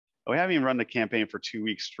We haven't even run the campaign for 2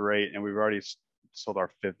 weeks straight, and we've already sold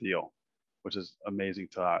our fifth deal, which is amazing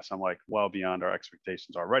to us. I'm like well beyond our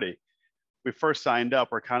expectations already. We first signed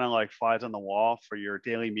up, we're kind of like flies on the wall for your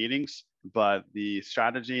daily meetings, but the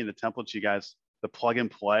strategy and the templates you guys, the plug and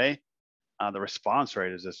play, the response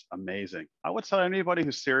rate is just amazing. I would tell anybody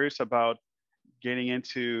who's serious about getting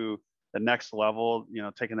into the next level,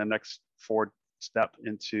 taking the next forward step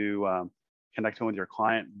into connecting with your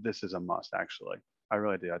client, this is a must. Actually, I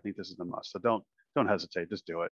really do. I think this is a must. So don't hesitate. Just do it.